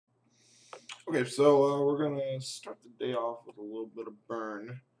Okay, so we're gonna start the day off with a little bit of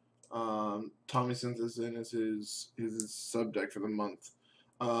burn. Tommy sent this in as his subject for the month.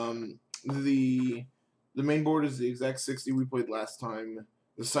 Um, the the main board is the exact 60 we played last time.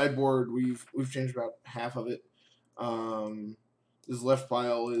 The sideboard we've changed about half of it. Um, this left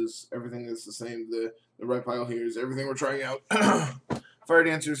pile is everything that's the same. The right pile here is everything we're trying out. Fire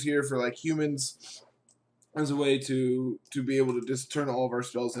dancers here for like humans as a way to be able to just turn all of our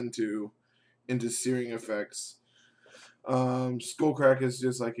spells into searing effects. Skullcrack is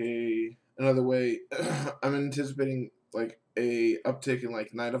just like another way. I'm anticipating like a uptick in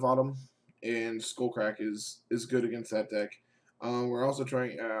like Night of Autumn, and Skullcrack is good against that deck. We're also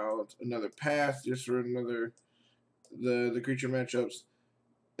trying out another path just for another the creature matchups,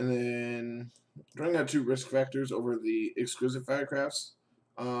 and then trying out two risk factors over the exquisite firecrafts.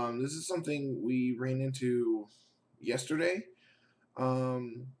 This is something we ran into yesterday.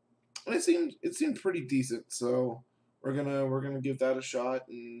 Um, and it seemed pretty decent. So we're gonna give that a shot,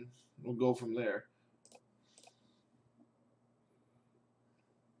 and we'll go from there.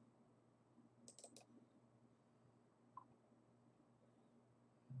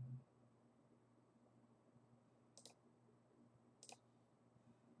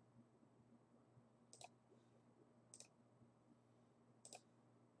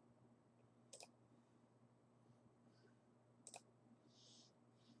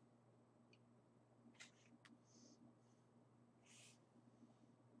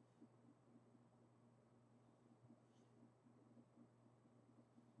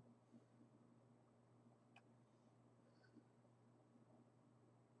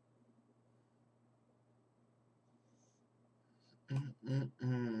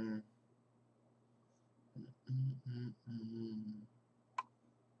 Mm-mm-mm. Mm-mm-mm.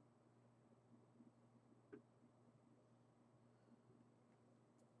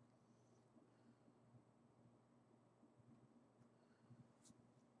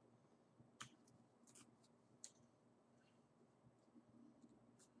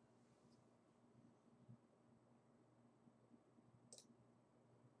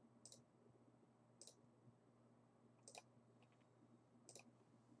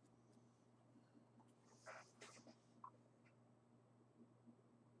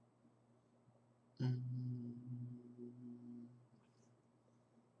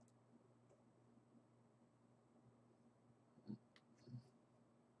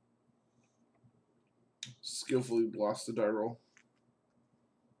 Skillfully lost the die roll.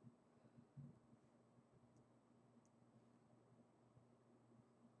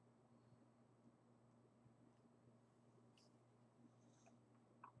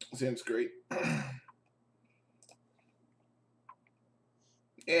 This great.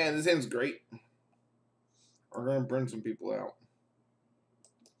 Yeah, this hand's great. We're gonna burn some people out.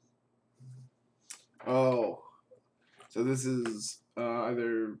 Oh, so this is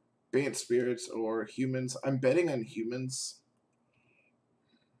either Bant Spirits or humans. I'm betting on humans.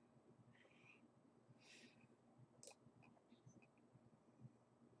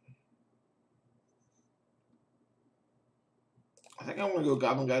 I think I'm gonna go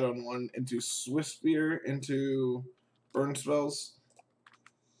Goblin Guide on one, into Swift Spear, into Burn Spells.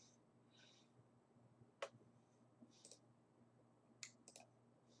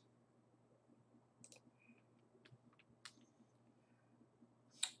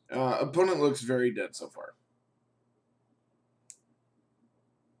 Opponent looks very dead so far.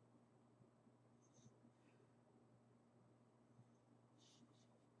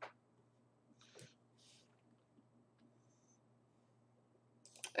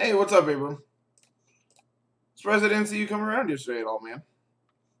 Hey, what's up, Abram? Surprised I didn't see you come around yesterday at all, man.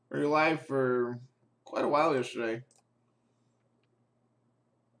 We were live for quite a while yesterday.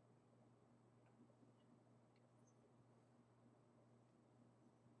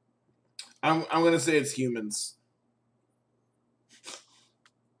 I'm gonna say it's humans.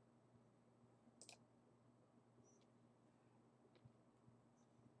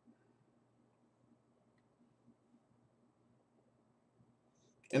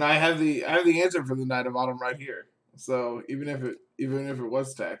 And I have the answer for the Night of Autumn right here. So even if it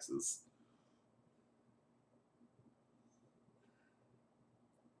was taxes.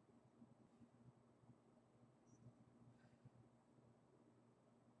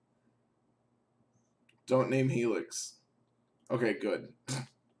 Don't name Helix. Okay, good.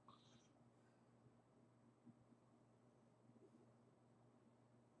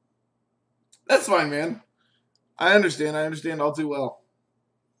 That's fine, man. I understand. I understand all too well.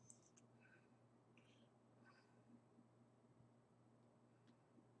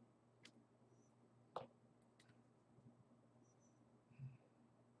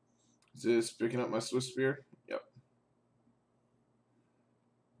 Is this picking up my Swiss Spear? Yep.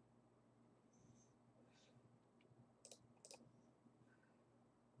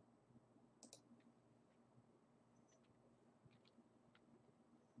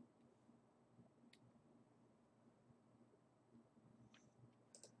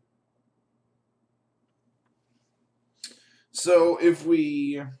 So if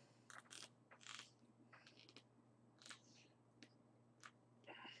we...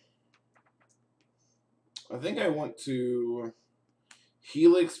 I think I want to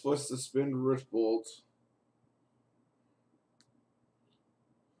Helix plus Suspend Riftbolt.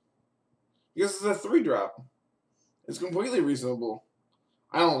 Because it's a 3-drop. It's completely reasonable.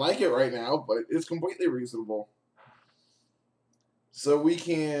 I don't like it right now, but it's completely reasonable. So we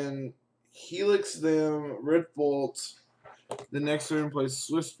can Helix them, Riftbolt. The next turn plays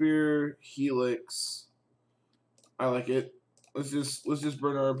Swift Spear, Helix. I like it. Let's just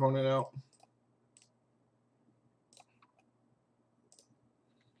burn our opponent out.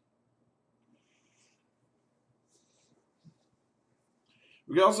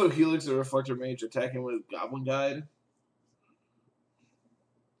 We can also Helix the Reflector Mage, attacking with Goblin Guide.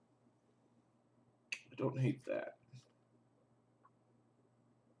 I don't hate that.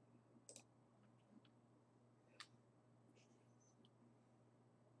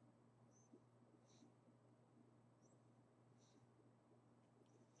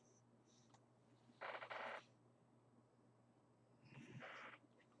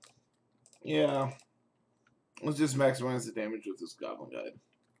 Yeah. Let's just maximize the damage with this Goblin Guide.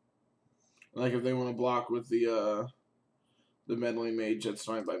 Like if they want to block with the Meddling Mage, that's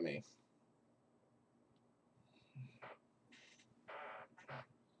fine by me.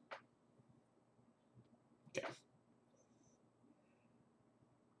 Okay.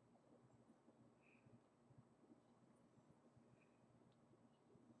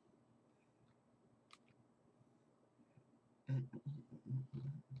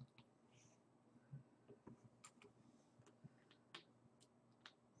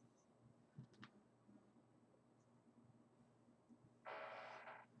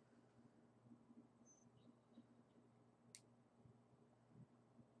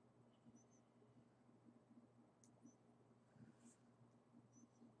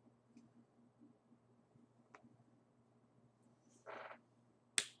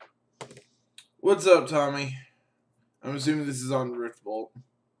 What's up, Tommy? I'm assuming this is on Riftbolt.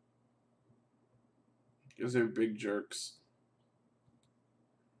 Because they're big jerks.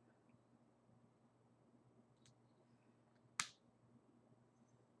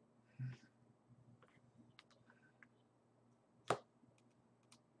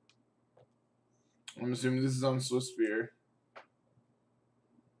 I'm assuming this is on Swift Spear.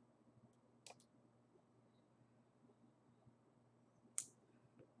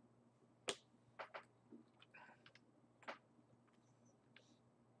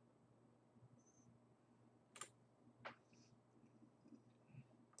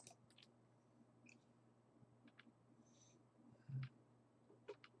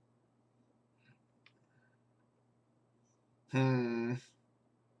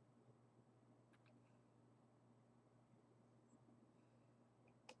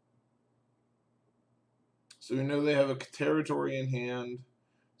 So we know they have a territory in hand.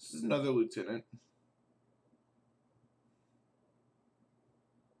 This is another lieutenant.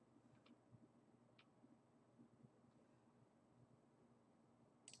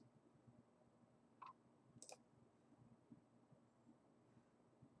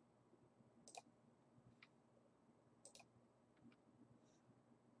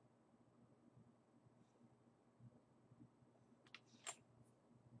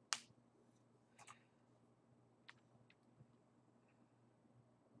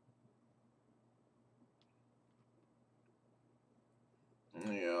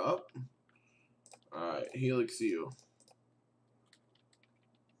 Yep. Alright, Helix you.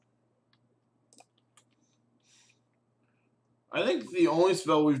 I think the only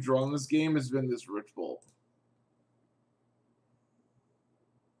spell we've drawn this game has been this Riftbolt.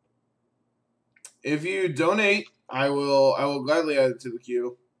 If you donate, I will gladly add it to the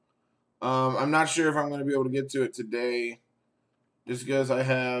queue. I'm not sure if I'm going to be able to get to it today, just because I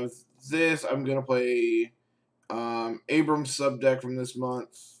have this. I'm going to play Abrams sub deck from this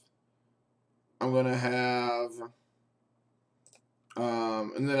month. I'm going to have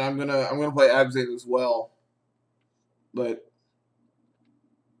and then I'm gonna play Abzan as well.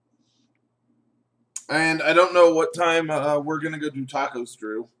 And I don't know what time we're gonna go do tacos,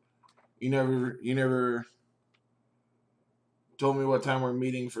 Drew. You never told me what time we're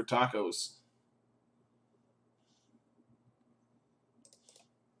meeting for tacos.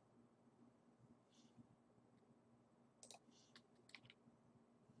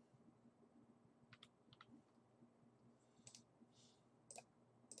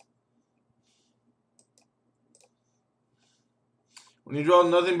 When you draw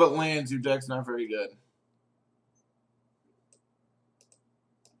nothing but lands, your deck's not very good.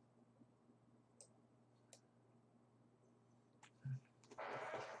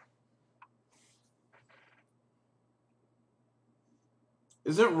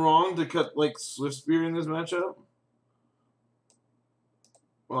 Is it wrong to cut, like, Swiftspear in this matchup?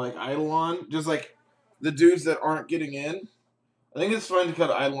 Or, like, Eidolon? Just, like, the dudes that aren't getting in? I think it's fine to cut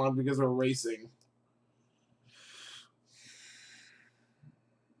Eidolon because we're racing.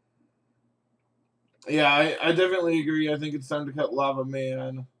 Yeah, I definitely agree. I think it's time to cut Lava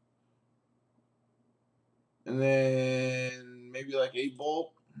Man. And then maybe, like, a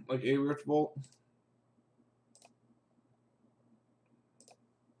Bolt. Like, a Rift Bolt.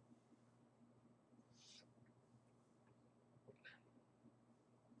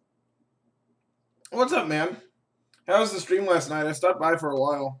 What's up, man? How was the stream last night? I stopped by for a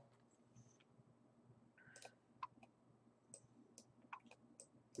while.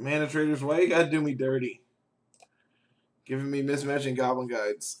 Mana Traders, why you gotta do me dirty? Giving me mismatching Goblin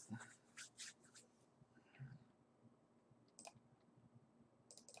Guides.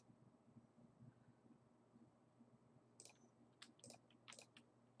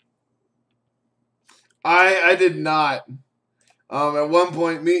 I did not. At one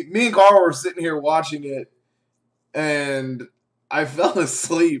point, me and Carl were sitting here watching it, and I fell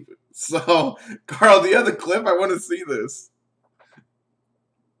asleep. So, Carl, do you have the clip? I want to see this.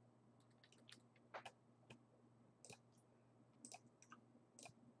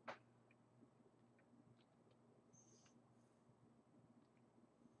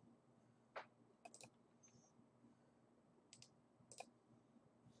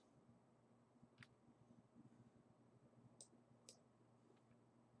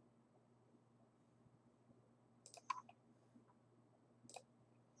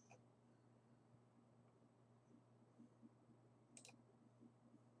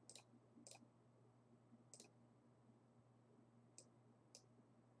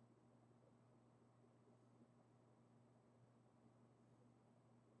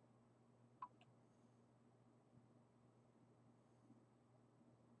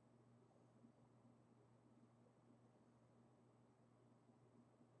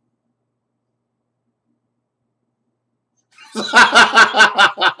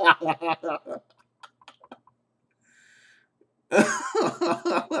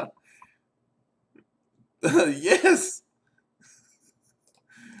 Yes.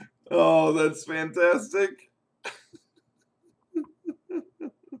 Oh, that's fantastic.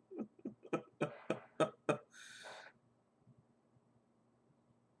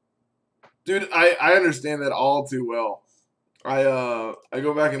 Dude, I understand that all too well. I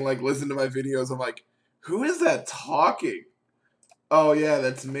go back and like listen to my videos. I'm like, who is that talking? Oh yeah,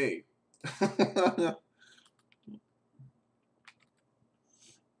 that's me.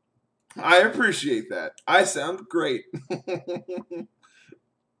 I appreciate that. I sound great.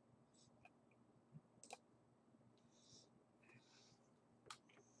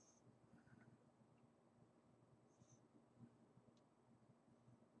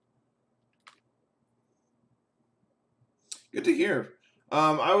 Good to hear.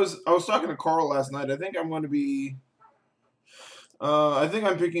 I was talking to Carl last night. I think I'm going to be. I think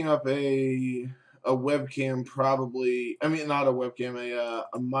I'm picking up a webcam probably. I mean, not a webcam,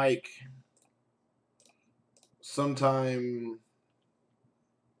 a mic. Sometime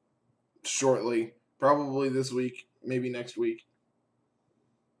shortly, probably this week, maybe next week.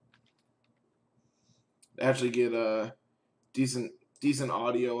 Actually, get a decent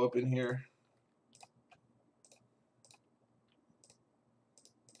audio up in here.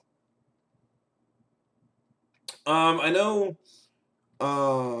 I know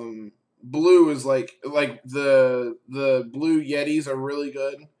blue is like the blue Yetis are really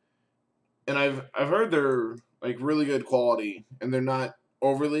good, and I've heard they're like really good quality, and they're not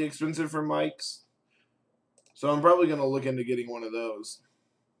overly expensive for mics. So I'm probably gonna look into getting one of those.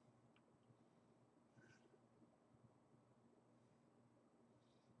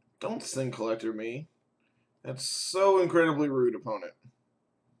 Don't Sin Collector me. That's so incredibly rude, opponent.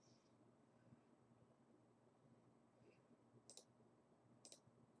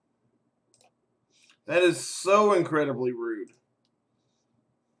 That is so incredibly rude.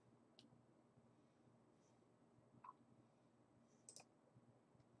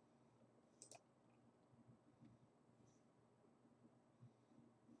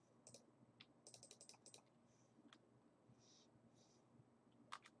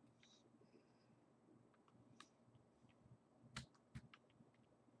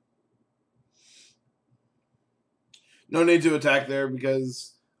 No need to attack there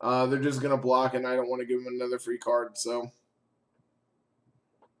because they're just gonna block, and I don't want to give them another free card. So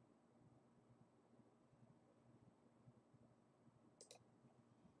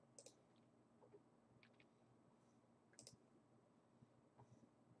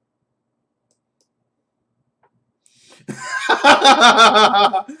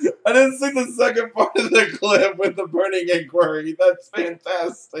I didn't see the second part of the clip with the burning inquiry. That's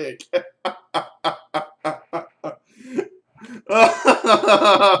fantastic.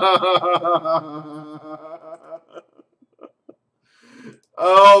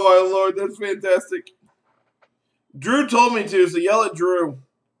 Oh my lord, that's fantastic. Drew told me to, so yell at Drew.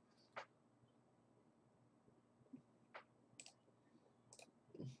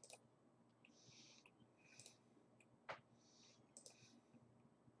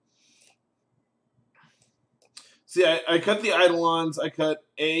 See, I cut the Eidolons, I cut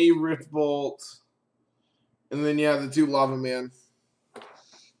a Rift Bolt, and then, yeah, the 2 Lava Man.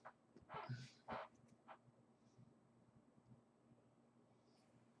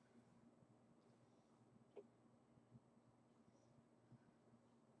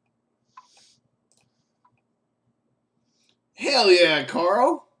 Hell yeah,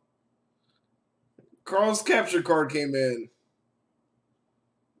 Carl. Carl's capture card came in.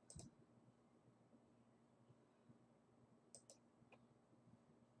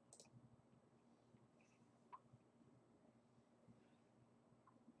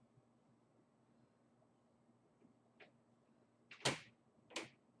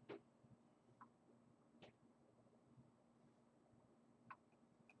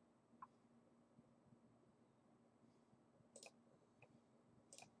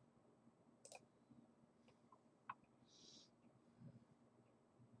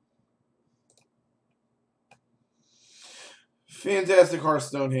 Fantastic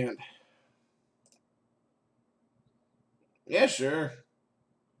Hearthstone hand. Yeah, sure.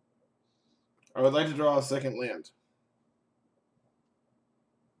 I would like to draw a second land.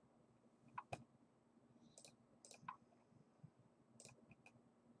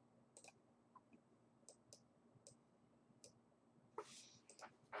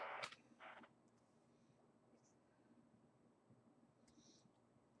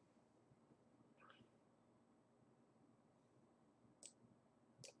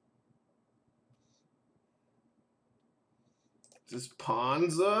 Is this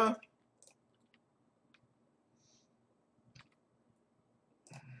Ponza?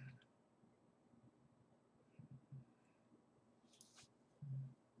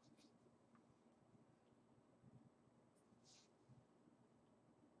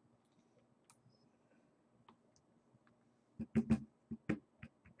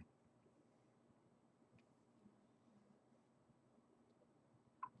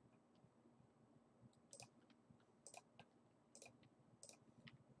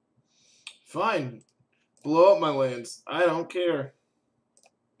 Fine. Blow up my lands. I don't care.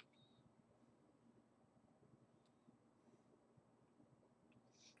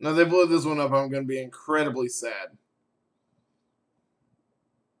 Now, if they blow this one up, I'm going to be incredibly sad.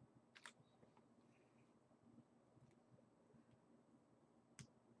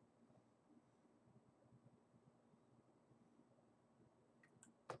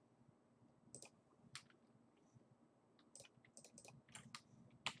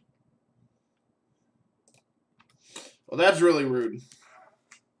 Well, that's really rude.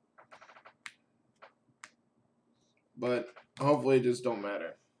 But hopefully it just don't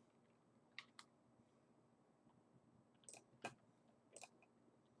matter.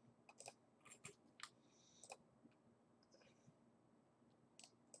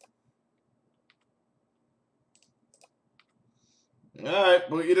 Alright,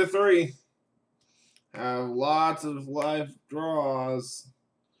 put you to 3. Have lots of live draws.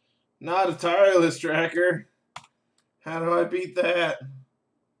 Not a tireless tracker. How do I beat that?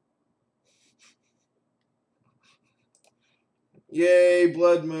 Yay,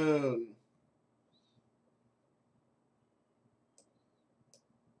 Blood Moon.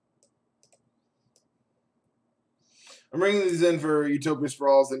 I'm bringing these in for Utopia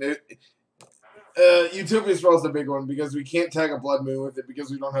Sprawls, and Utopia Sprawls is the big one because we can't tag a Blood Moon with it because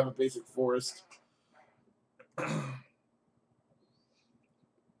we don't have a basic forest.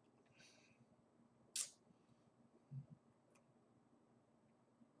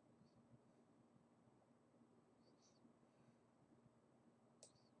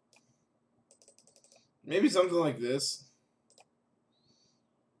 Maybe something like this.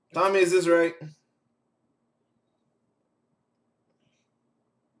 Tommy, is this right?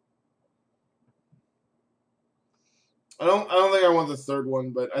 I don't think I want the 3rd one,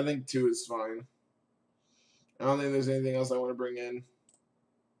 but I think 2 is fine. I don't think there's anything else I want to bring in.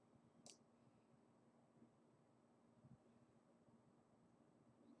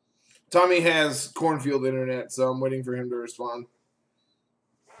 Tommy has cornfield internet, so I'm waiting for him to respond.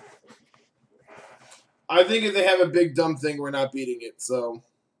 I think if they have a big dumb thing, we're not beating it, so.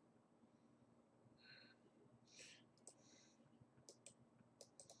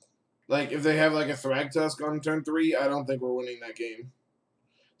 Like if they have like a Thragtusk on turn 3, I don't think we're winning that game.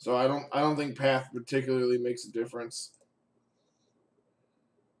 So I don't think Path particularly makes a difference.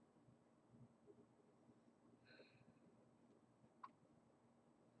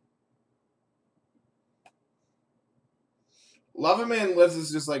 Lava Man lets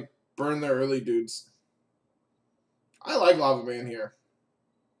us just like burn their early dudes. I like Lava Man here.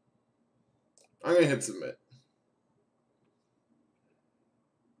 I'm gonna hit submit.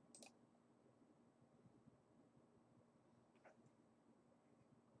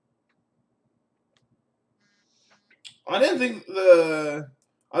 I didn't think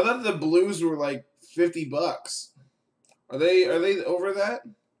I thought the blues were like $50. Are they over that?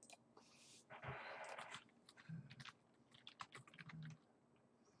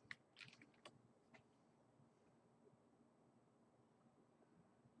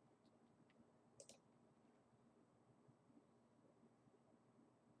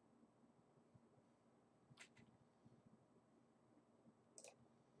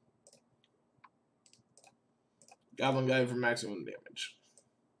 Goblin Guy for maximum damage.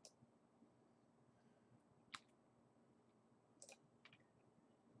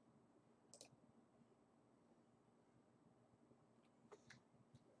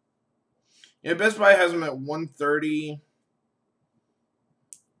 Yeah, Best Buy has them at 130.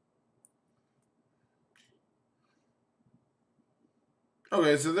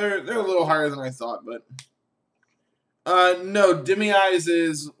 Okay, so they're a little higher than I thought, but no, Demi Eyes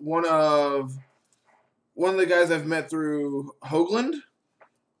is one of the guys I've met through Hoagland.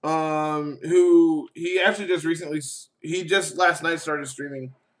 Who he actually just last night started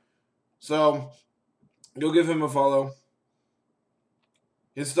streaming, so go give him a follow.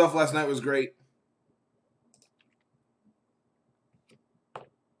 His stuff last night was great.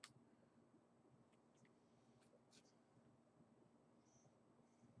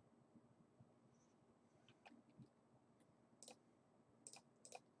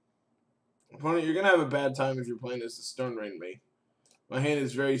 Opponent, you're gonna have a bad time if you're playing as a Stone Rain me. My hand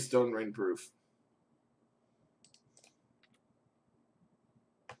is very Stone Rain proof.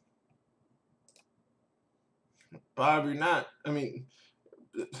 Bob, you're not. I mean,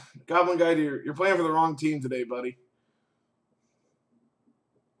 Goblin Guide, you're playing for the wrong team today, buddy.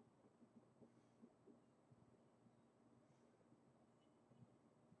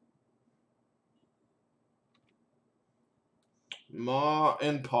 Ma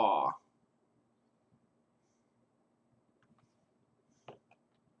and Pa.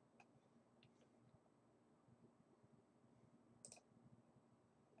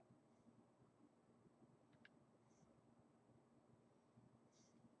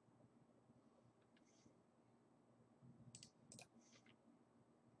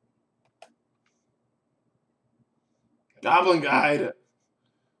 Goblin Guide.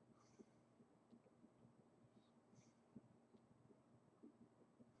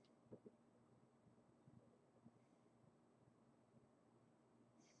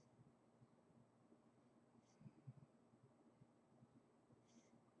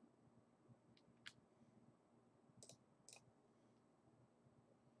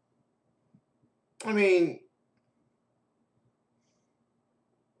 I mean,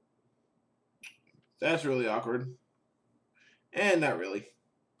 that's really awkward. And not really.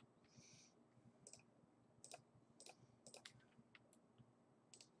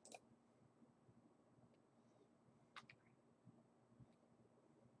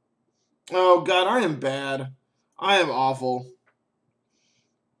 Oh, God, I am bad. I am awful.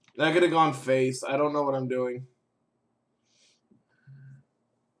 That could have gone face. I don't know what I'm doing.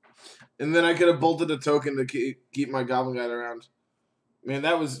 And then I could have bolted a token to keep my Goblin Guide around. Man,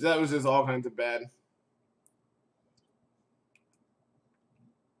 that was just all kinds of bad.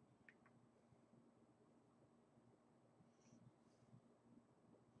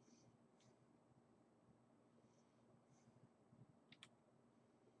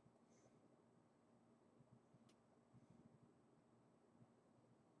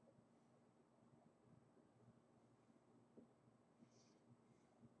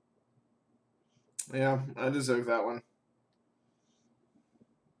 Yeah, I deserve that one.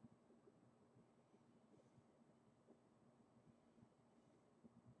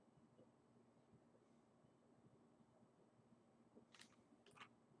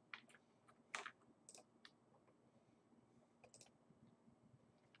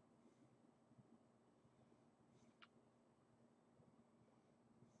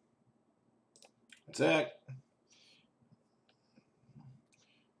 Attack.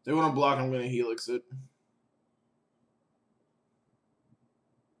 They want to block, I'm going to Helix it.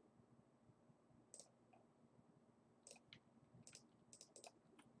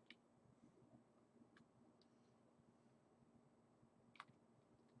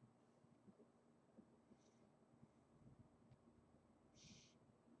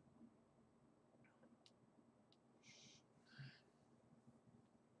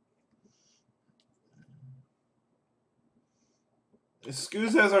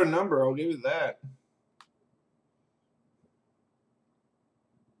 Scoos has our number. I'll give you that.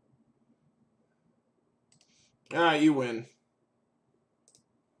 All right, you win.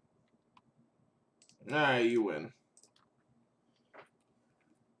 All right, you win.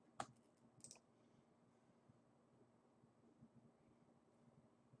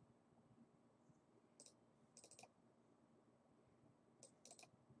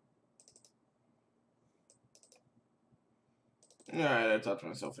 All right, I talked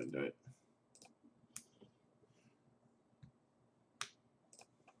myself into it.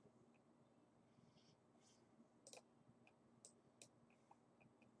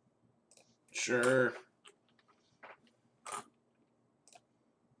 Sure.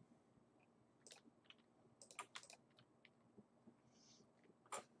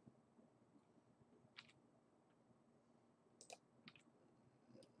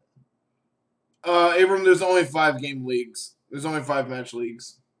 Abram, there's only 5-game leagues. There's only 5-match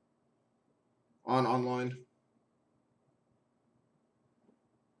leagues on online.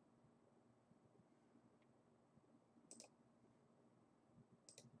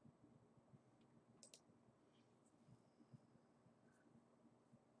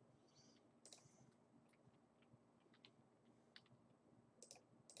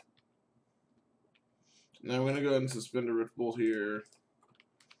 Now I'm gonna go ahead and suspend a Rift Bolt here.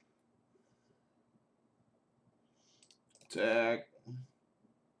 Attack.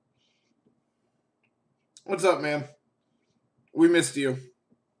 What's up, man? We missed you.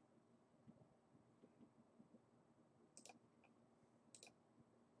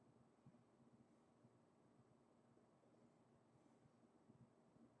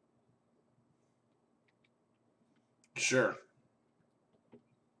 Sure.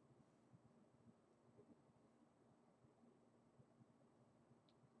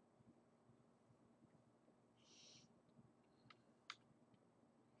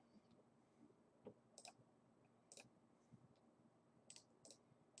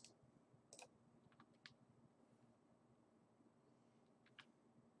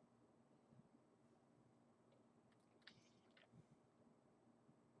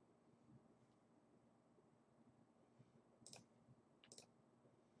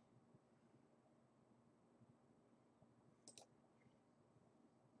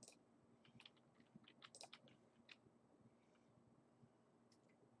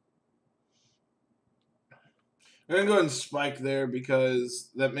 I'm gonna go ahead and spike there because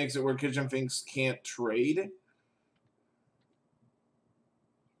that makes it where Kitchen Finks can't trade. And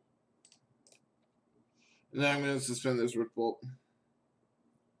then I'm gonna suspend this Rift Bolt.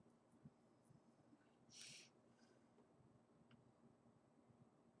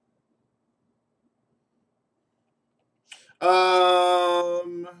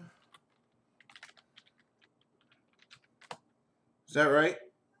 Is that right?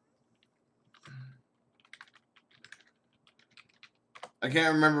 I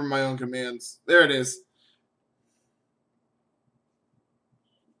can't remember my own commands. There it is.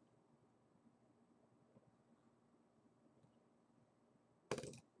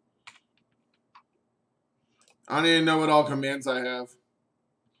 I don't even know what all commands I have.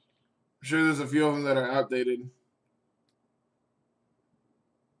 I'm sure there's a few of them that are outdated.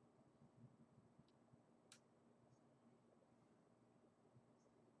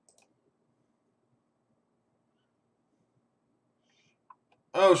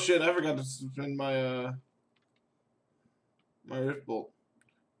 Oh shit, I forgot to suspend my my Rift Bolt.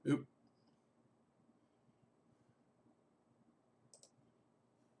 Oop.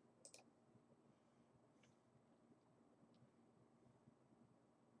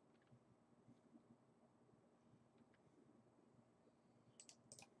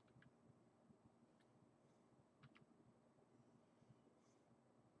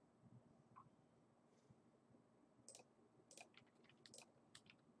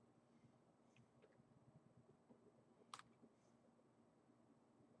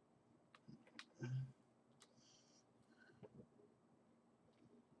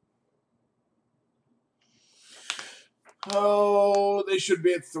 Oh, they should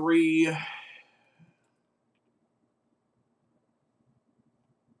be at 3.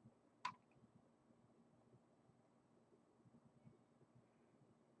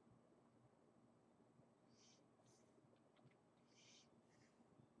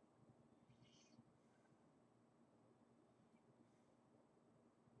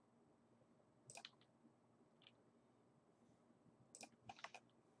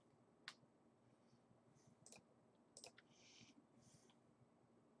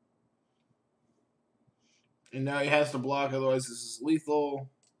 And now he has to block, otherwise this is lethal.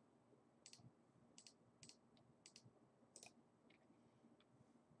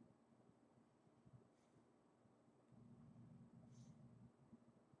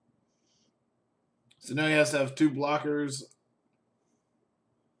 So now he has to have 2 blockers,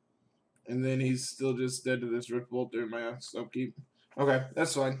 and then he's still just dead to this Rift Bolt during my upkeep. Okay,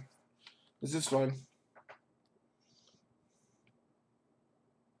 that's fine. This is fine.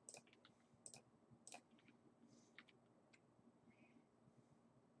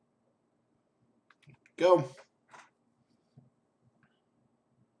 Go.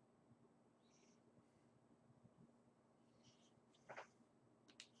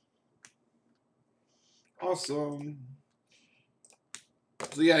 Awesome.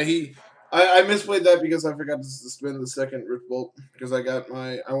 So yeah, I misplayed that because I forgot to suspend the second Rift Bolt because I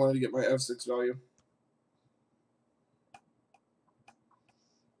wanted to get my F6 value.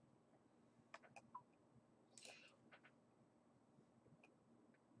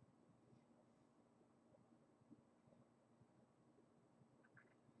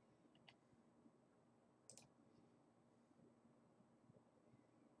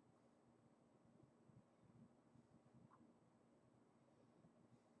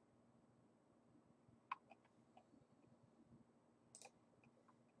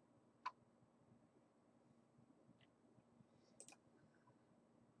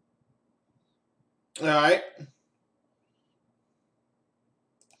 All right.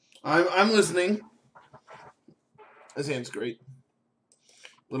 I'm listening. This hand's great.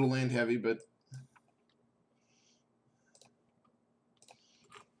 Little land heavy, but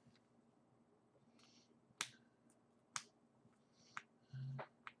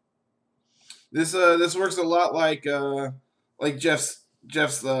this works a lot like Jeff's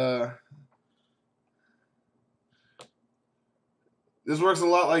this works a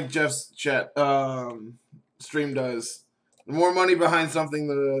lot like Jeff's chat stream does. The more money behind something,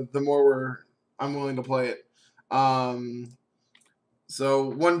 the more I'm willing to play it.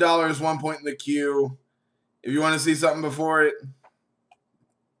 So $1 is 1 point in the queue. If you want to see something before it,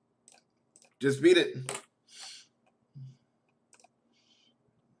 just beat it.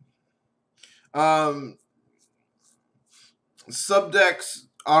 Subdecks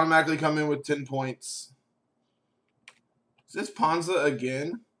automatically come in with 10 points. Is this Ponza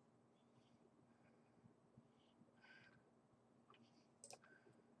again?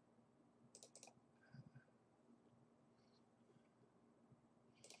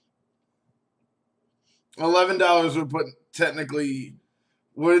 $11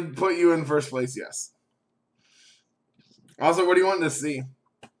 would put you in first place, yes. Also, what do you want to see?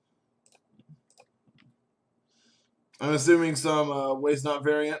 I'm assuming some waste not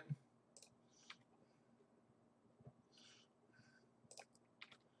variant.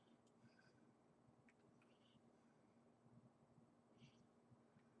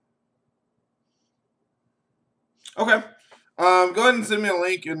 Okay. Go ahead and send me a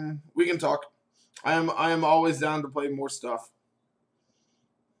link and we can talk. I am always down to play more stuff.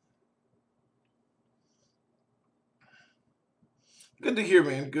 Good to hear,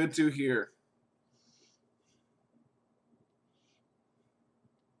 man. Good to hear.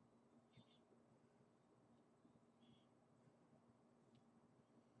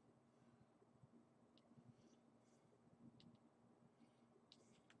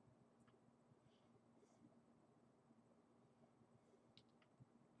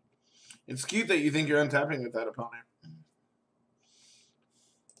 It's cute that you think you're untapping with that opponent.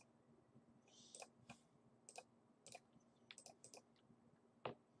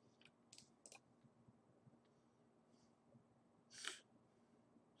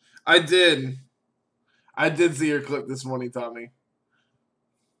 I did. I did see your clip this morning, Tommy.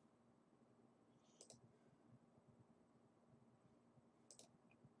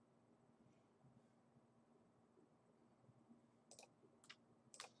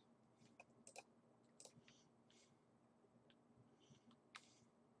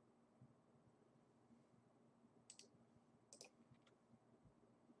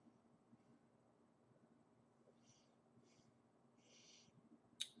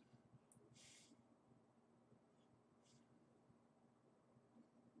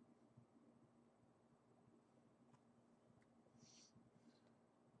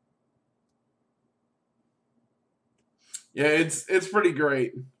 Yeah, it's pretty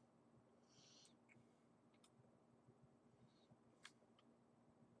great.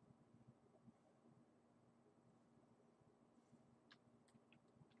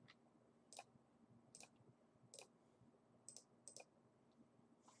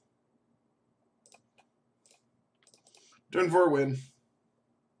 Turn 4 win.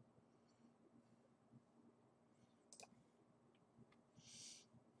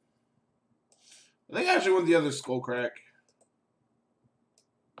 I think I actually want the other skull crack.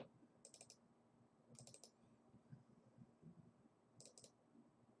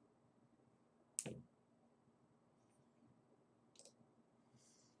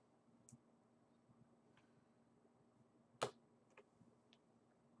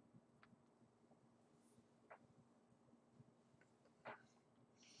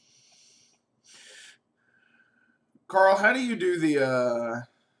 Carl, how do you do the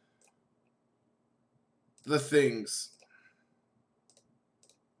things?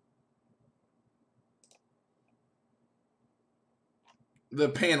 The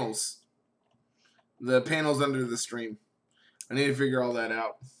panels. The panels under the stream. I need to figure all that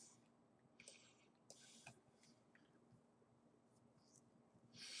out.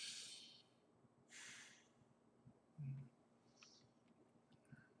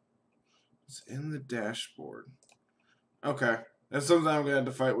 It's in the dashboard. Okay. That's something I'm going to have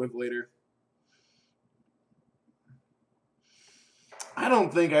to fight with later. I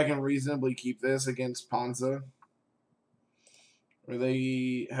don't think I can reasonably keep this against Ponza. Or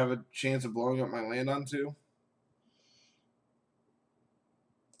they have a chance of blowing up my land onto.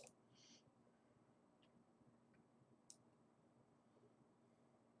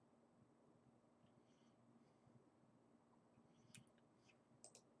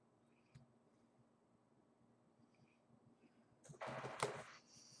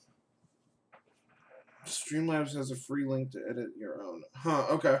 Streamlabs has a free link to edit your own. Huh,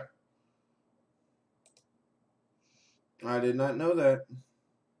 okay. I did not know that.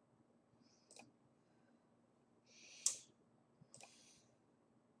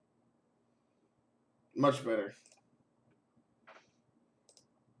 Much better.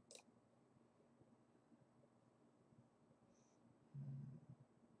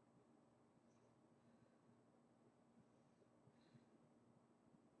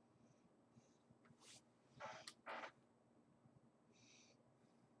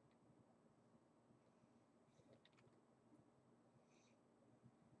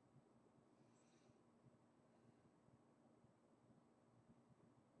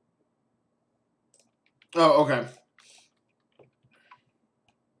 Oh, okay.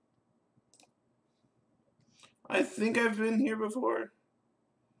 I think I've been here before.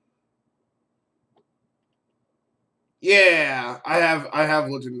 Yeah, I have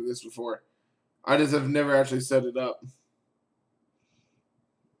looked into this before. I just have never actually set it up.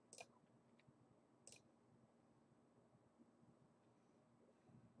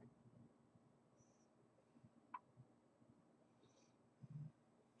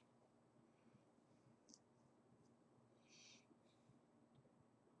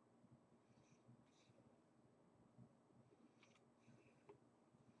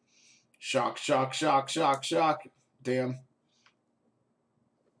 Shock, shock, shock, shock, shock. Damn.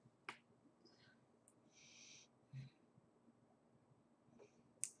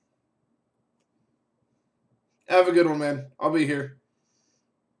 Have a good one, man. I'll be here.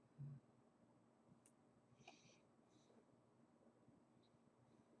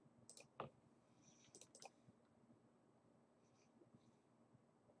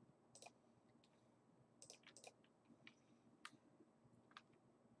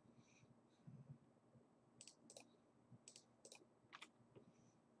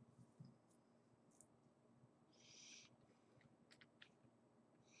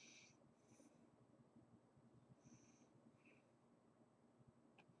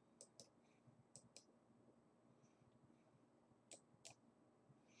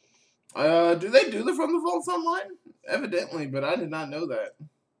 Do they do the From the Vaults online? Evidently, but I did not know that.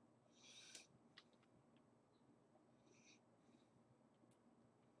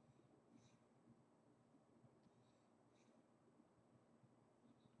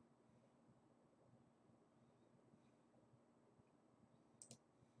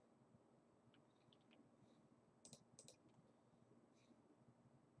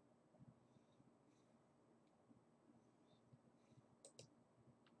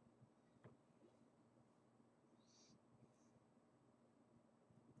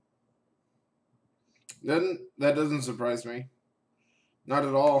 That doesn't surprise me. Not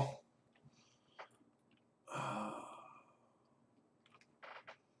at all.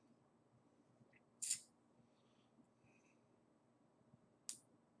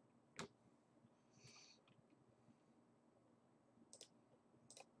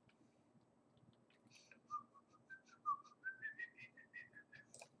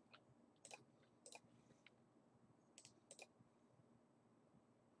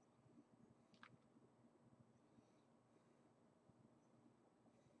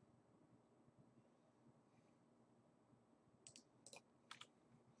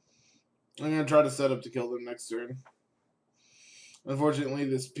 I'm going to try to set up to kill them next turn. Unfortunately,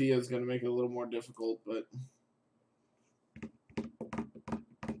 this Pia is going to make it a little more difficult, but...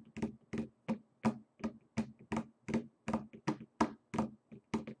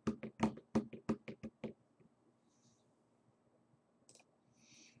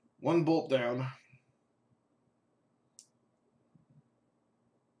 One bolt down.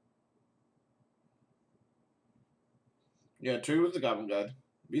 Yeah, trade with the Goblin God.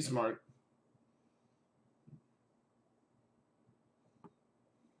 Be smart.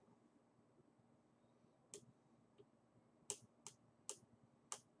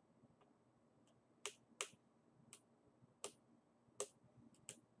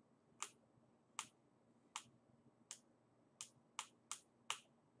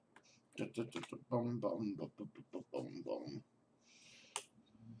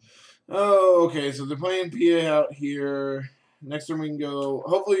 Oh, okay. So they're playing PA out here. Next turn we can go.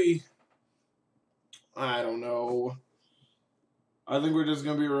 Hopefully, I don't know. I think we're just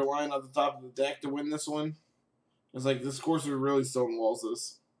gonna be relying on the top of the deck to win this one. It's like this Courser really stonewalls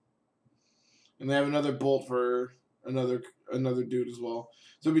us, and they have another bolt for another dude as well.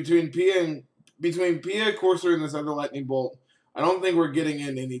 So between Pia, Courser, and this other lightning bolt, I don't think we're getting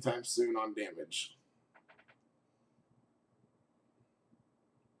in anytime soon on damage.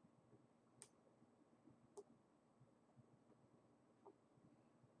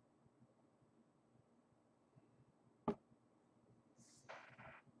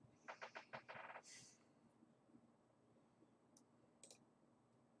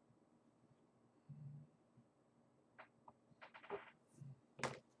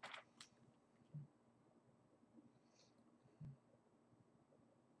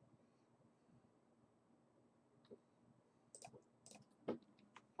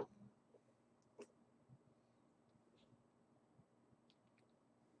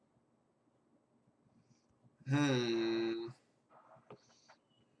 Hmm.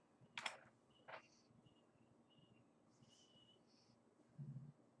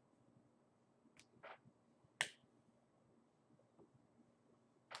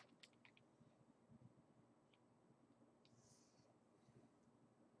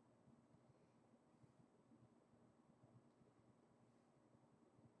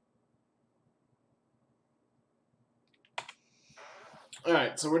 All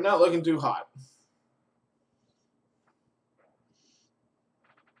right, so we're not looking too hot.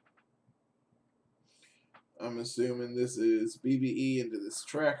 I'm assuming this is BBE into this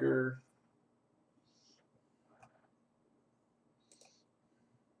tracker.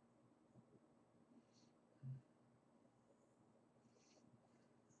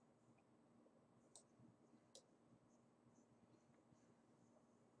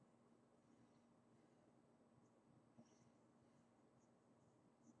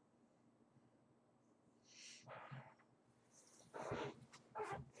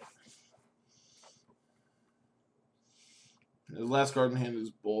 His last card in hand is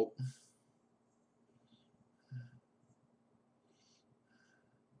Bolt.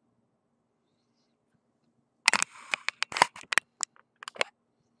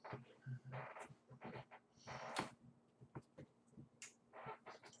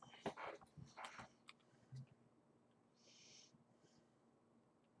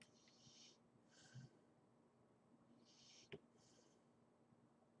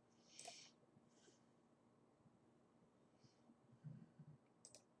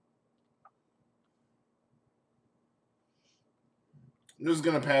 I'm just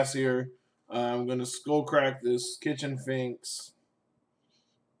gonna pass here. I'm gonna skull crack this Kitchen Finks.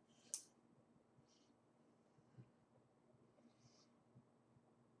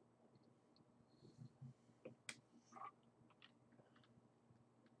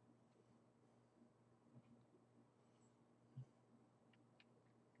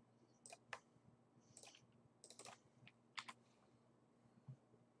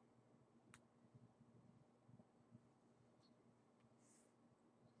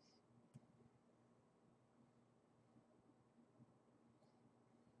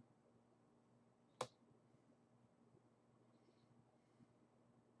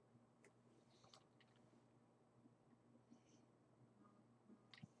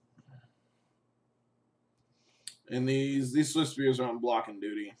 And these Swift Spears are on blocking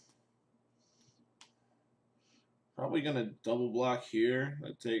duty. Probably gonna double block here.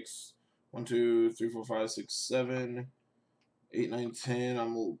 That takes 1, 2, 3, 4, 5, 6, 7, 8, 9, 10.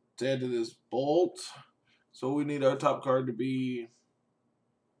 I'm dead to this Bolt. So we need our top card to be.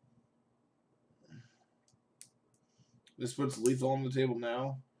 This puts lethal on the table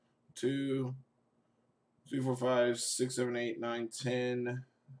now. 2, 3, 4, 5, 6, 7, 8, 9, 10.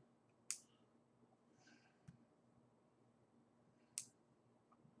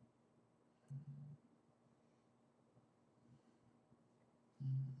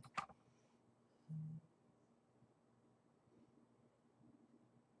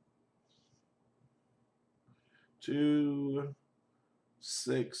 Two,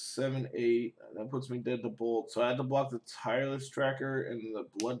 6, 7, 8. That puts me dead to Bolt. So I had to block the Tireless Tracker and the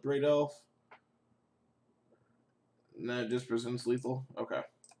Bloodbraid Elf. that just presents lethal? Okay.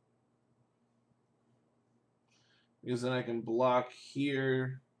 Because then I can block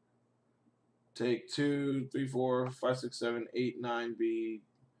here. Take 2, 3, 4, 5, 6, 7, 8, 9, be.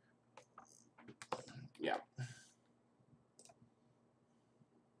 Yeah.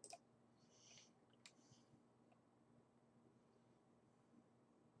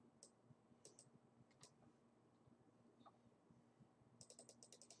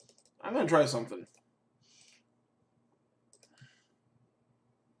 I'm going to try something.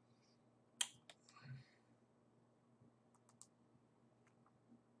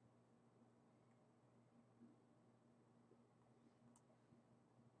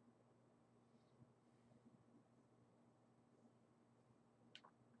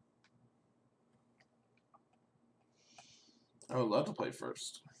 I would love to play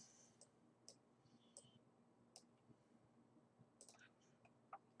first.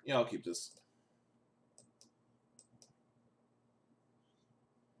 Yeah, I'll keep this.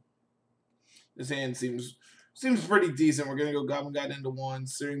 This hand seems pretty decent. We're gonna go Goblin Guide into 1.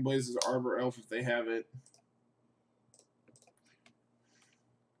 Searing Blazes, Arbor Elf if they have it.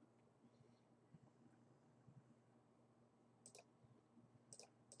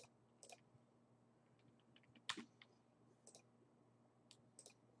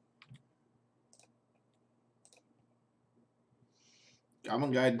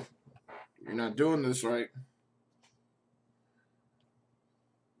 Goblin Guide, you're not doing this right.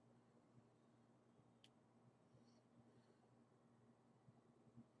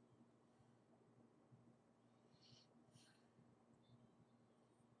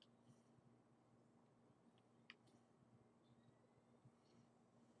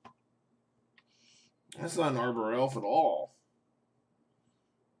 That's not an Arbor Elf at all.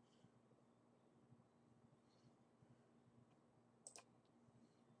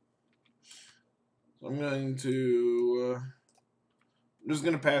 So I'm going to. I'm just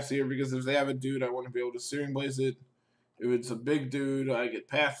going to pass here because if they have a dude, I want to be able to Searing Blaze it. If it's a big dude, I get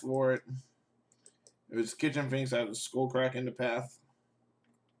Path for it. If it's Kitchen Finks, I have the Skullcrack into Path.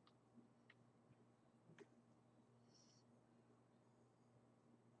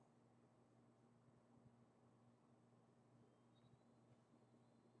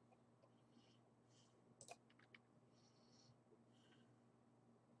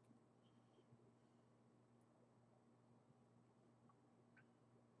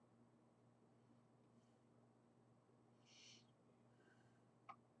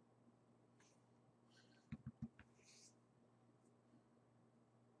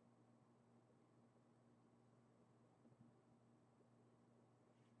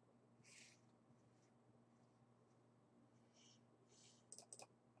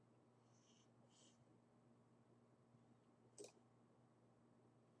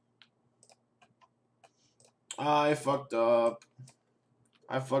 I fucked up.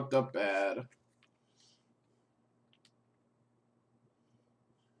 I fucked up bad.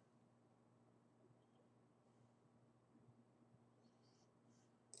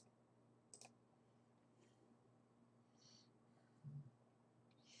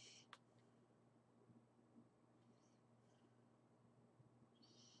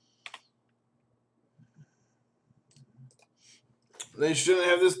 They shouldn't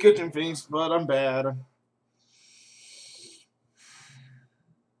have this Kitchen Finks, but I'm bad.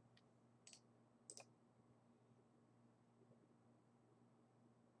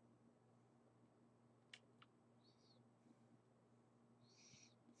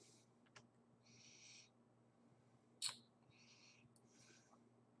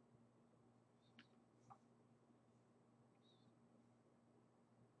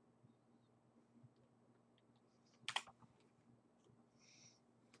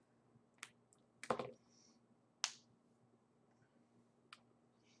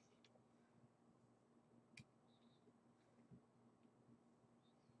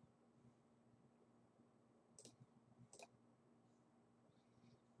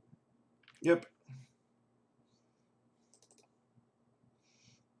 Yep.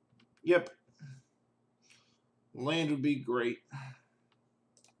 Yep. Land would be great.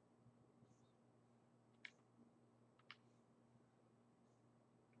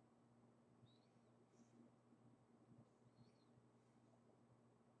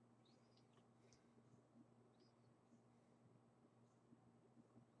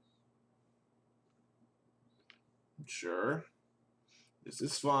 Sure. This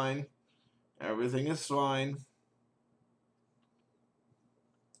is fine. Everything is fine.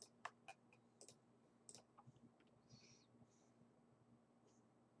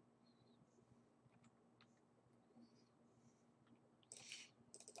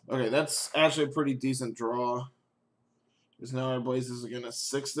 Okay, that's actually a pretty decent draw. Because now our blazes are going to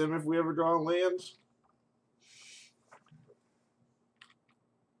 6 them if we ever draw a land.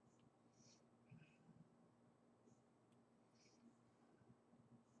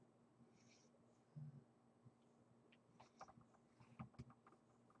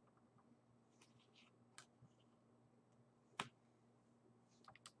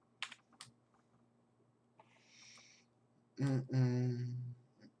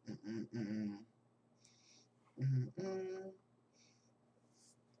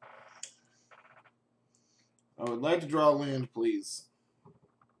 I would like to draw land, please.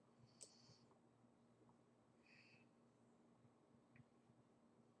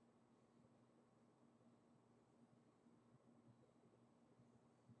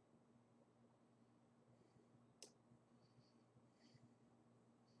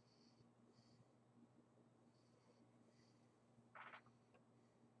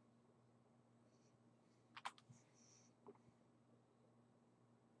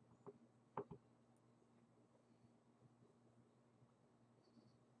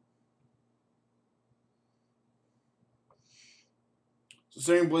 So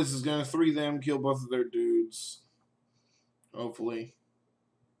Searing Blaze is going to 3 them, kill both of their dudes. Hopefully.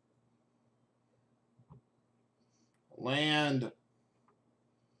 Land.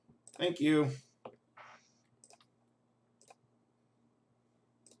 Thank you.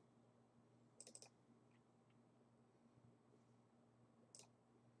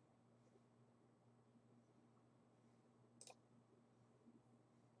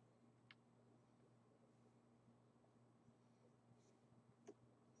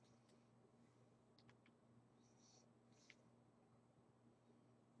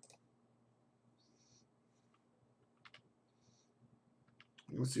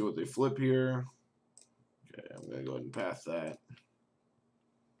 Let's see what they flip here. Okay, I'm going to go ahead and pass that.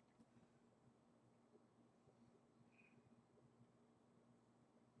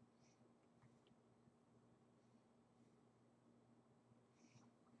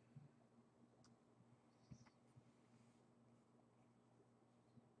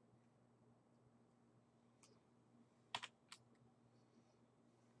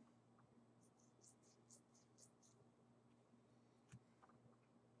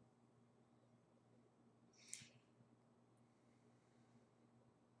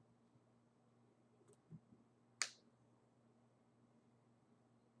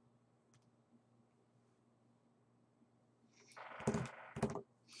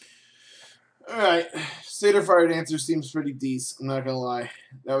 Alright, Seder Fire Dancer seems pretty decent, I'm not gonna lie.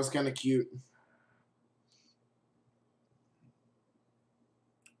 That was kind of cute.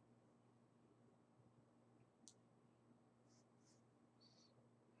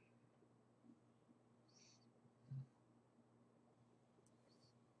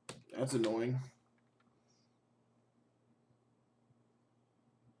 That's annoying.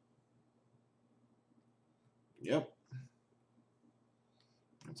 Yep.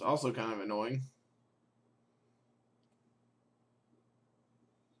 It's also kind of annoying.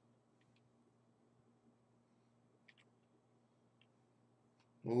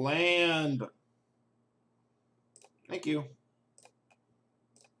 Land. Thank you.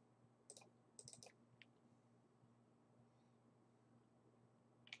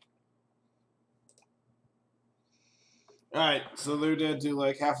 Alright, so they're dead to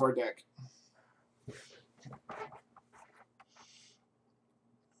like half our deck.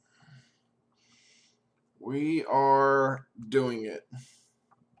 We are doing it.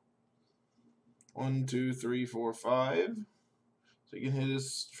 1, 2, 3, 4, 5. So you can hit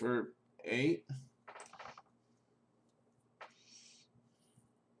us for 8.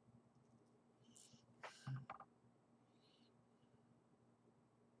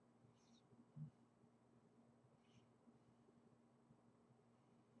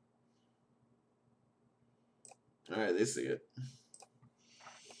 Alright, they see it.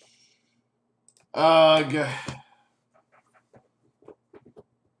 Ugh.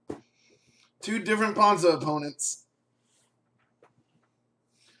 2 different Ponza opponents.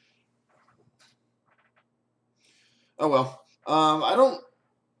 Oh well. I don't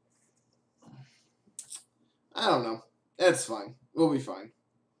know. That's fine. We'll be fine.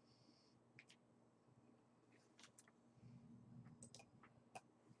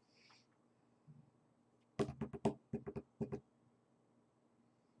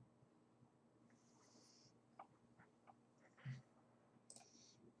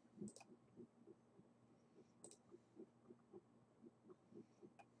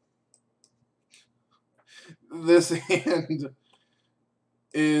 This hand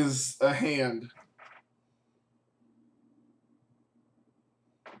is a hand.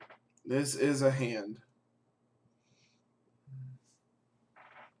 This is a hand.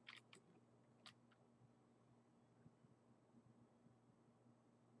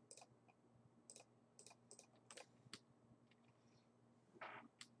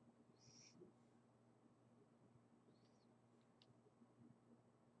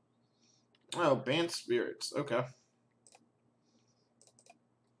 Oh, Banned Spirits. Okay.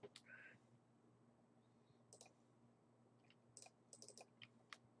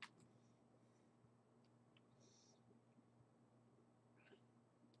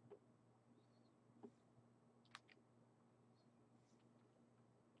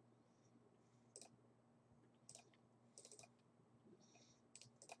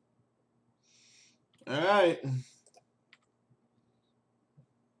 All right.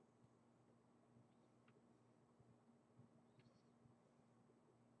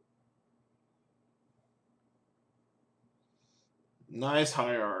 Nice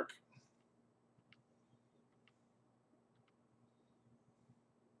Hierarch.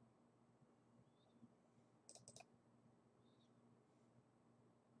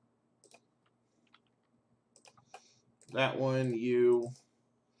 That one, you.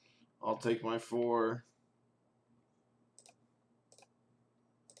 I'll take my 4.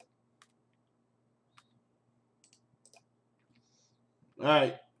 All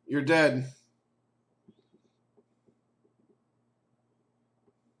right. You're dead.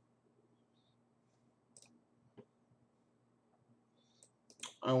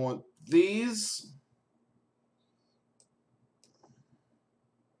 I want these.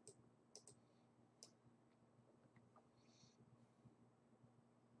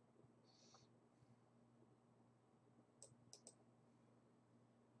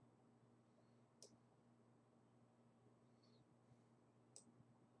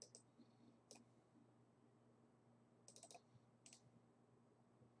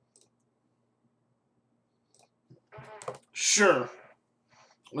 Sure.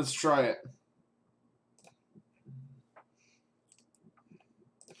 Let's try it.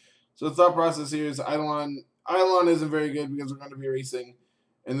 So the thought process here is Eidolon isn't very good because we're going to be racing.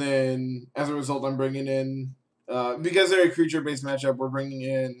 And then, as a result, I'm bringing in, because they're a creature-based matchup, we're bringing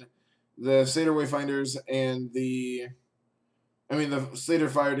in the Satyr Wayfinders and the Satyr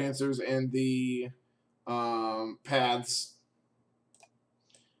Fire Dancers and the Paths.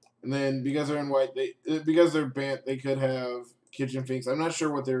 And then, because they're in white, because they're banned, they could have Kitchen Finks. I'm not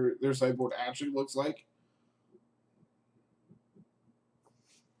sure what their sideboard actually looks like.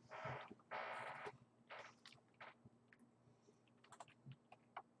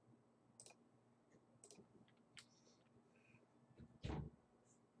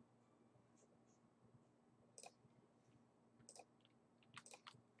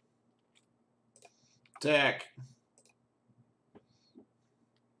 Attack.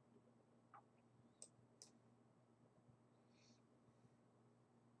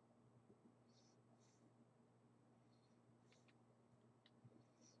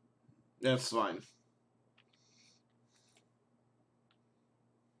 That's fine.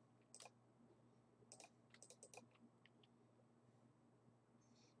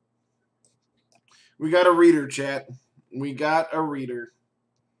 We got a reader, chat. We got a reader.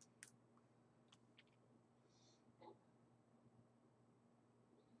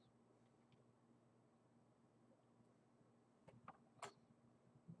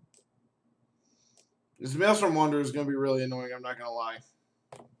 This Maelstrom Wonder is going to be really annoying, I'm not going to lie.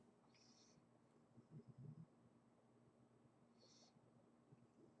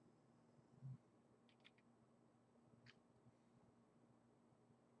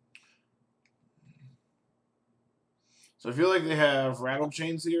 So I feel like they have Rattle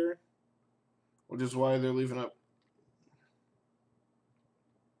Chains here, which is why they're leaving up.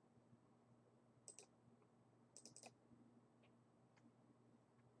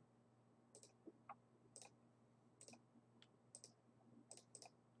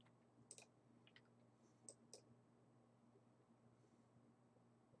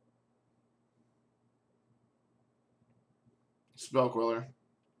 Spell Queller.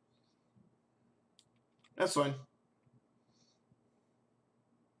 That's fine.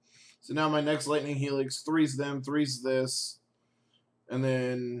 So now my next Lightning Helix, 3's them, 3's this. And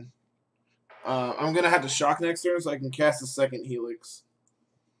then I'm going to have to shock next turn so I can cast a second Helix.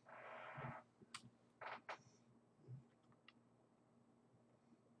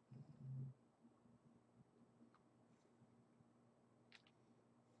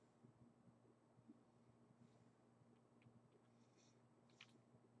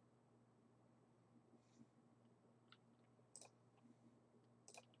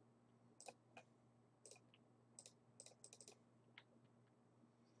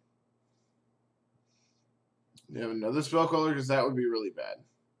 You have another Spell Queller because that would be really bad.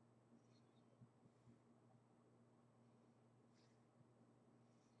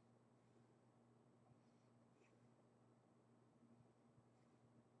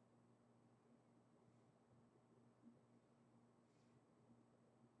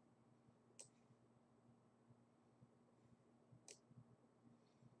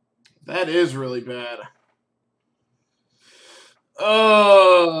 That is really bad.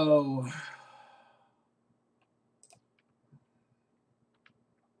 Oh.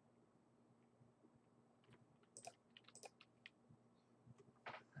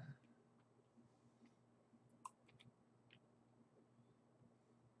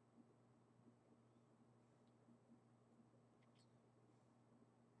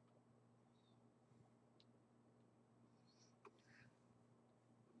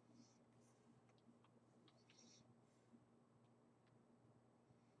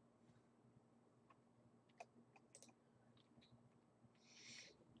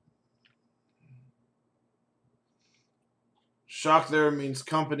 Shock there means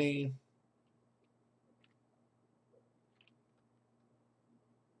company.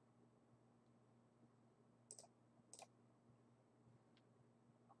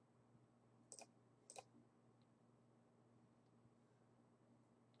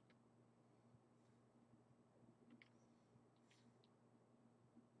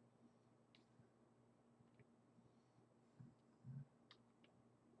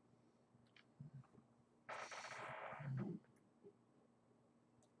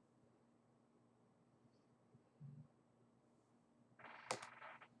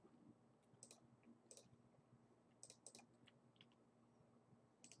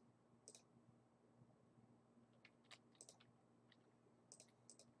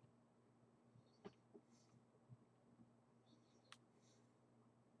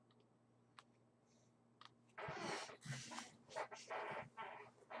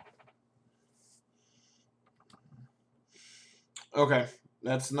 Okay,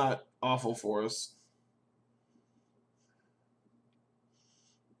 that's not awful for us.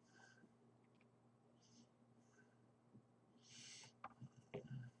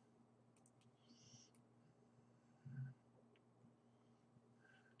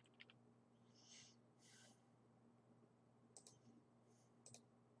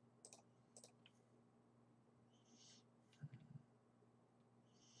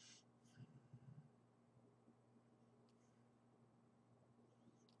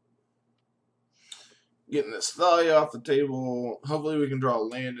 Getting this Thalia off the table. Hopefully we can draw a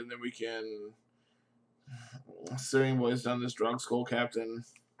land and then we can Steering Boy's done this Drug Skull Captain.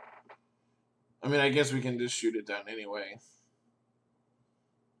 I mean, I guess we can just shoot it down anyway.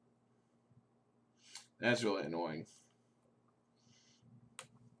 That's really annoying.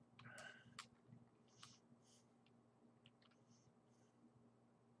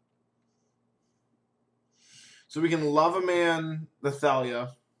 So we can Lava Man the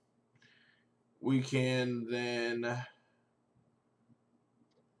Thalia. We can then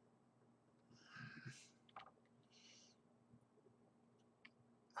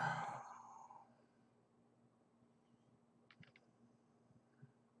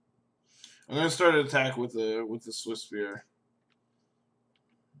I'm gonna start an attack with the Swiss Spear.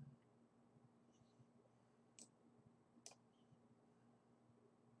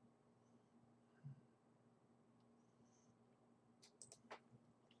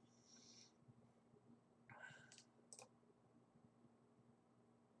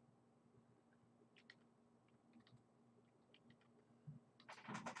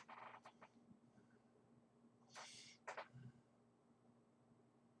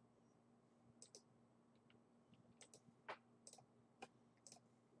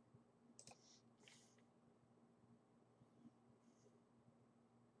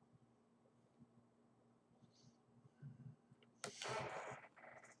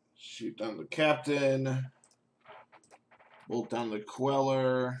 Shoot down the Captain. Bolt down the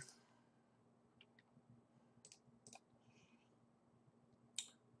Queller.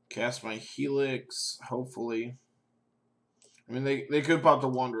 Cast my Helix, hopefully. I mean, they could pop the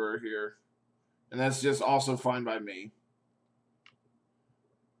Wanderer here. And that's just also fine by me.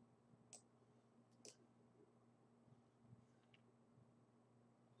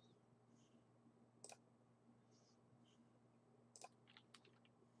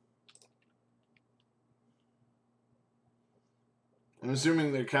 I'm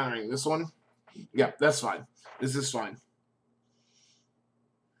assuming they're countering this one. Yeah, that's fine. This is fine.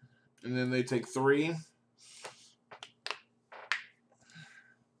 And then they take 3.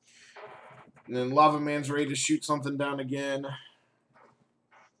 And then Lava Man's ready to shoot something down again.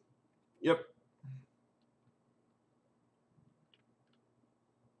 Yep.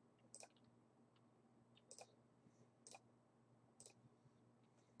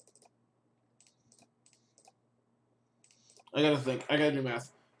 I gotta think. I gotta do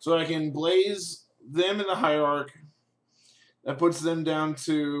math. So I can blaze them in the Hierarch. That puts them down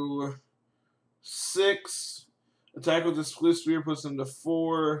to 6. Attack with the Split Spear puts them to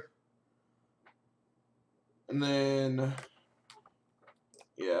 4. And then,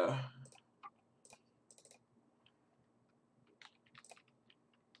 yeah.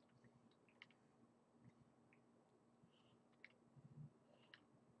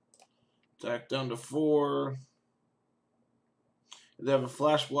 Attack down to 4. If they have a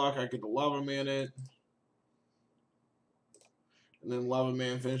flash block, I get the Lava Man it. And then Lava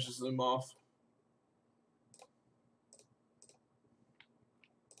Man finishes them off.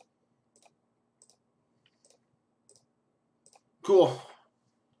 Cool.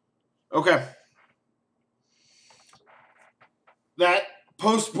 Okay. That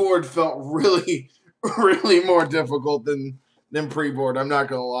post board felt really, really more difficult than pre board. I'm not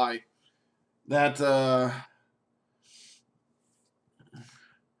gonna lie. That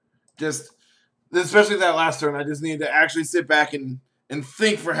just especially that last turn, I just needed to actually sit back and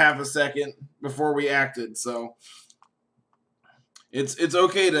think for half a second before we acted. So it's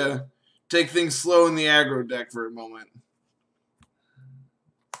okay to take things slow in the aggro deck for a moment.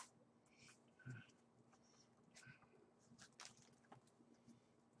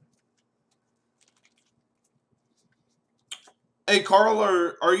 Hey, Carl,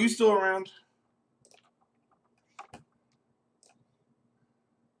 are you still around?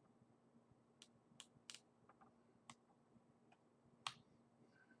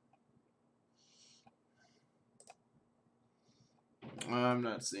 I'm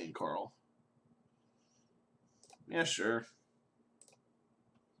not seeing Carl. Yeah, sure.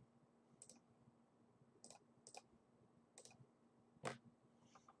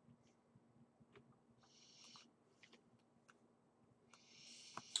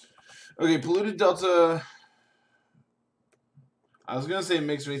 Okay, Polluted Delta. I was gonna say it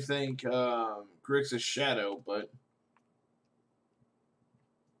makes me think Grixis Shadow, but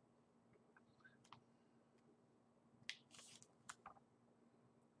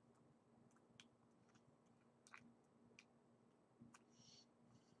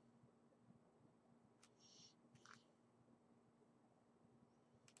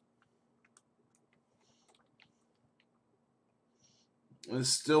it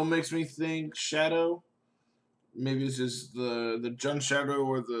still makes me think Shadow. Maybe it's just the Jun Shadow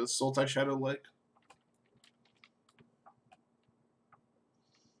or the Sultai Shadow like.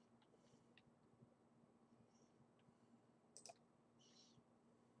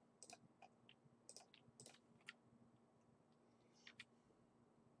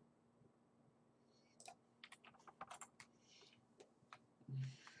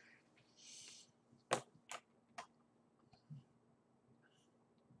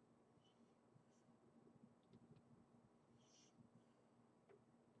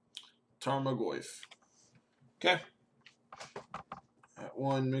 Tarmogoyf. Okay. That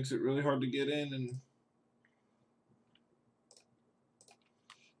one makes it really hard to get in and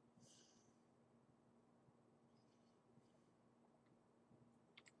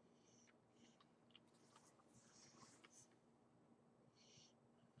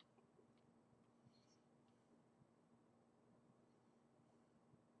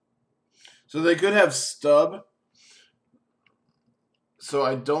so they could have Stub. So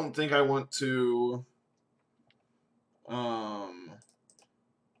I don't think I want to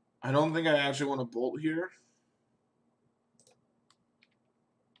I don't think I actually want to bolt here.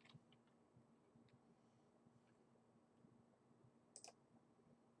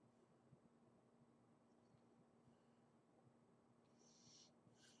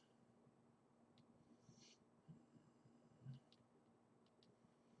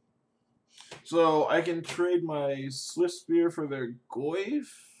 So I can trade my Swift Spear for their Goyf.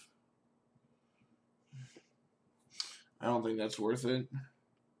 I don't think that's worth it.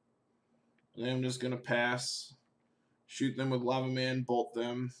 And I'm just gonna pass. Shoot them with Lava Man, bolt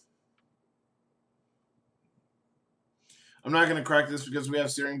them. I'm not gonna crack this because we have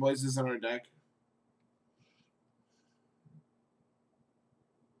Searing Blazes on our deck.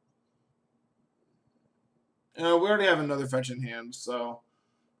 We already have another fetch in hand, so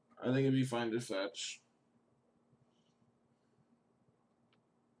I think it'd be fine to fetch.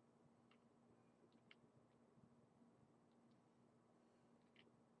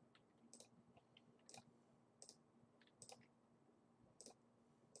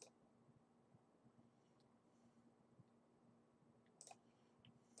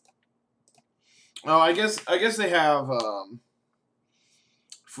 Oh, I guess they have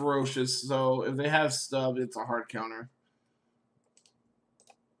Ferocious, so if they have Stub, it's a hard counter.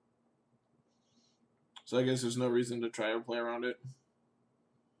 So I guess there's no reason to try to play around it.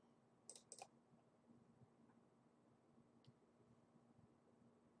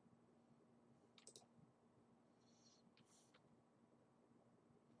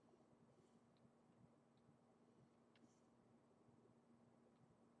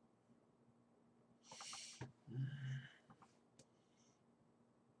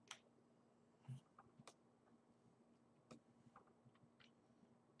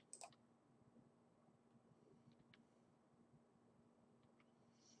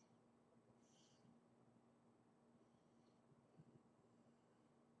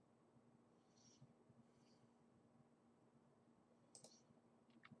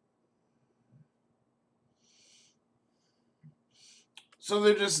 So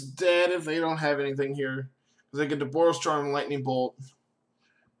they're just dead if they don't have anything here. Because they get the Boros Charm and Lightning Bolt.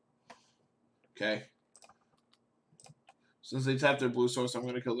 Okay. Since they tapped their blue source, I'm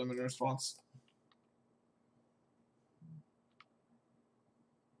going to kill them in response.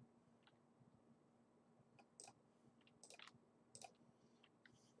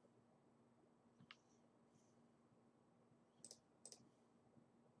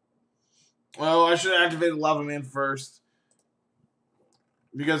 Well, I should have activated Lava Man first.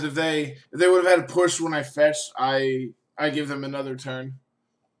 Because if they would have had a push when I fetched, I give them another turn.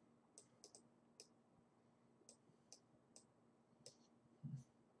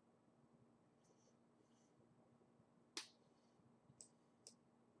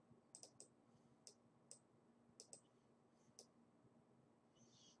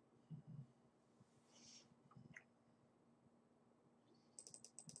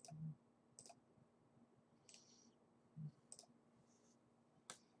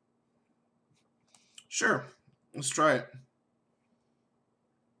 Sure. Let's try it.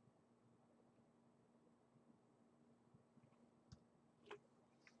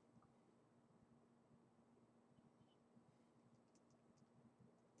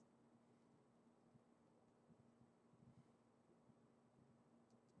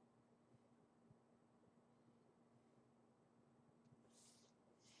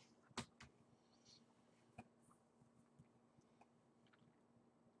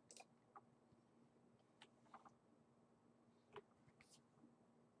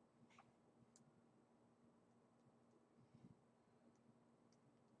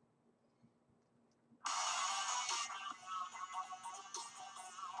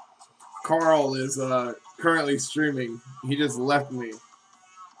 Carl is currently streaming. He just left me.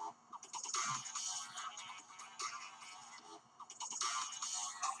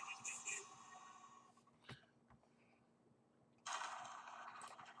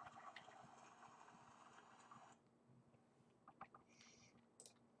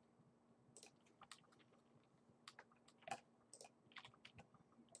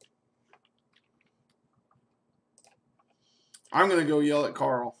 I'm going to go yell at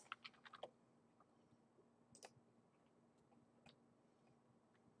Carl.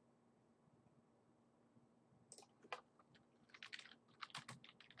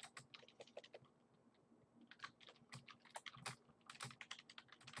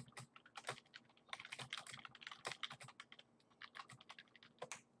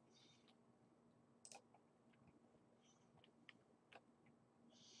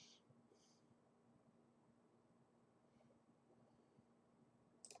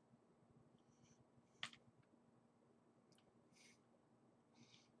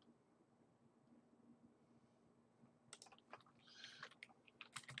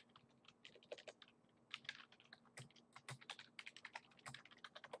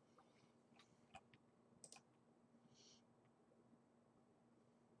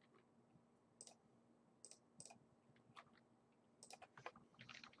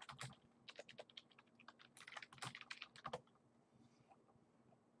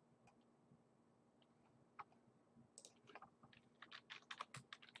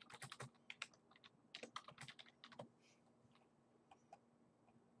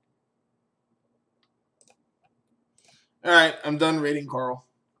 All right, I'm done raiding Carl.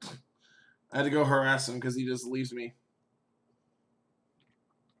 I had to go harass him because he just leaves me.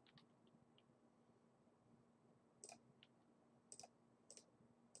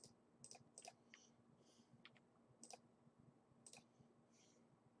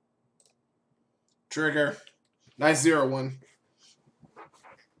 Trigger. Nice 0-1.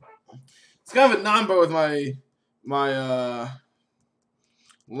 It's kind of a non-bow with my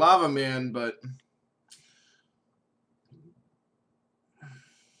Lava Man, but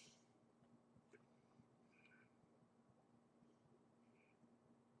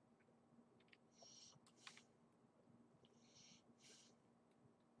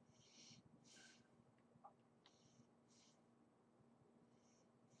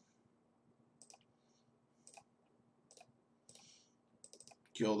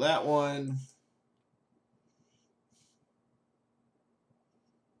kill that one.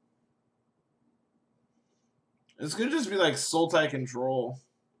 It's gonna just be like Sultai control.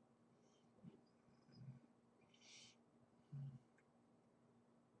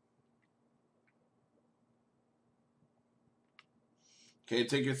 Okay,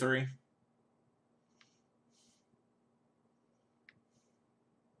 take your 3.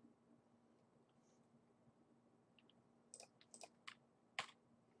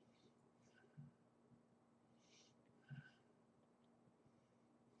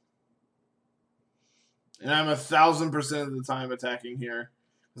 And I'm 1,000% of the time attacking here.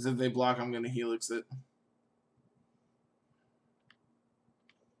 Because if they block, I'm going to Helix it.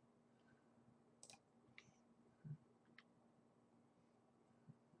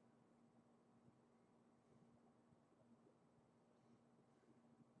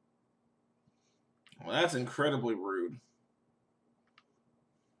 Well, that's incredibly rude.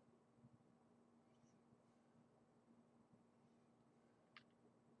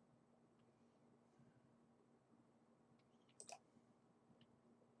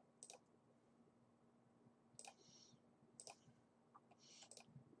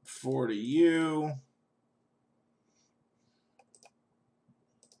 Four to you.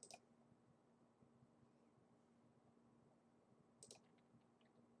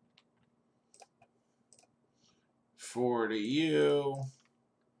 Four to you.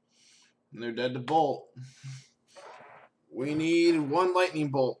 And they're dead to bolt. We need one lightning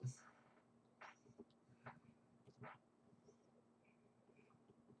bolt.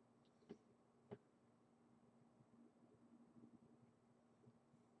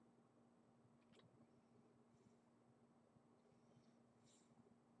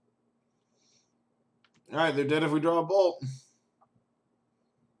 Alright, they're dead if we draw a bolt.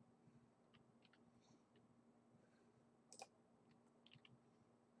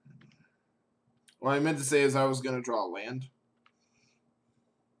 What I meant to say is I was going to draw a land.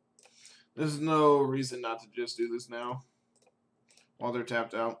 There's no reason not to just do this now while they're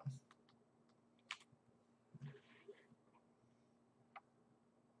tapped out.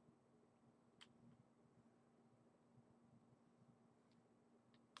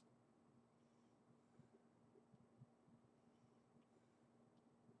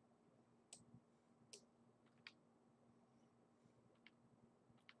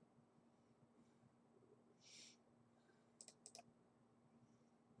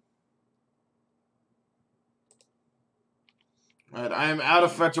 Alright, I am out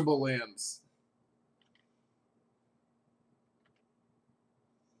of fetchable lands.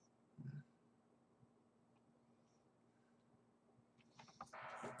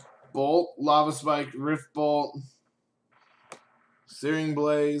 Bolt, Lava Spike, Rift Bolt, Searing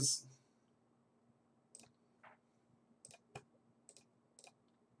Blaze.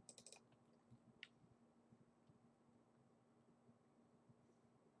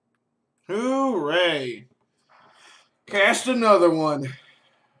 Hooray! Cast another one.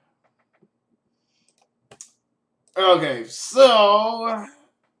 Okay, so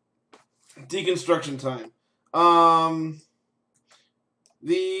deconstruction time.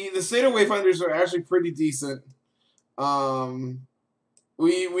 The Seder Wayfinders are actually pretty decent.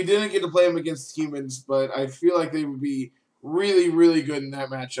 We didn't get to play them against humans, but I feel like they would be really, really good in that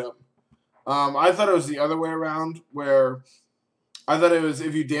matchup. I thought it was the other way around, where I thought it was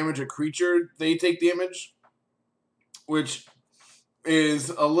if you damage a creature, they take damage, which is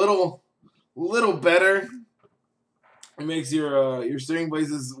a little better. It makes your Searing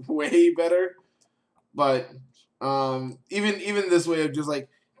Blazes way better, but even this way of just like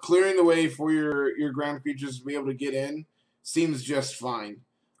clearing the way for your ground creatures to be able to get in seems just fine.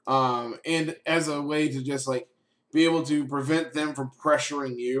 And as a way to just like be able to prevent them from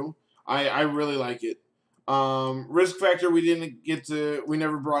pressuring you, I really like it. Risk factor we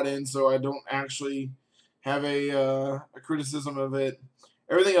never brought in, so I don't actually have a criticism of it.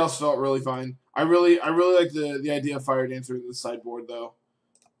 Everything else felt really fine. I really like the idea of Fire Dancer in the sideboard though.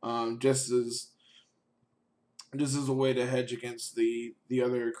 Just as a way to hedge against the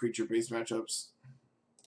other creature based matchups.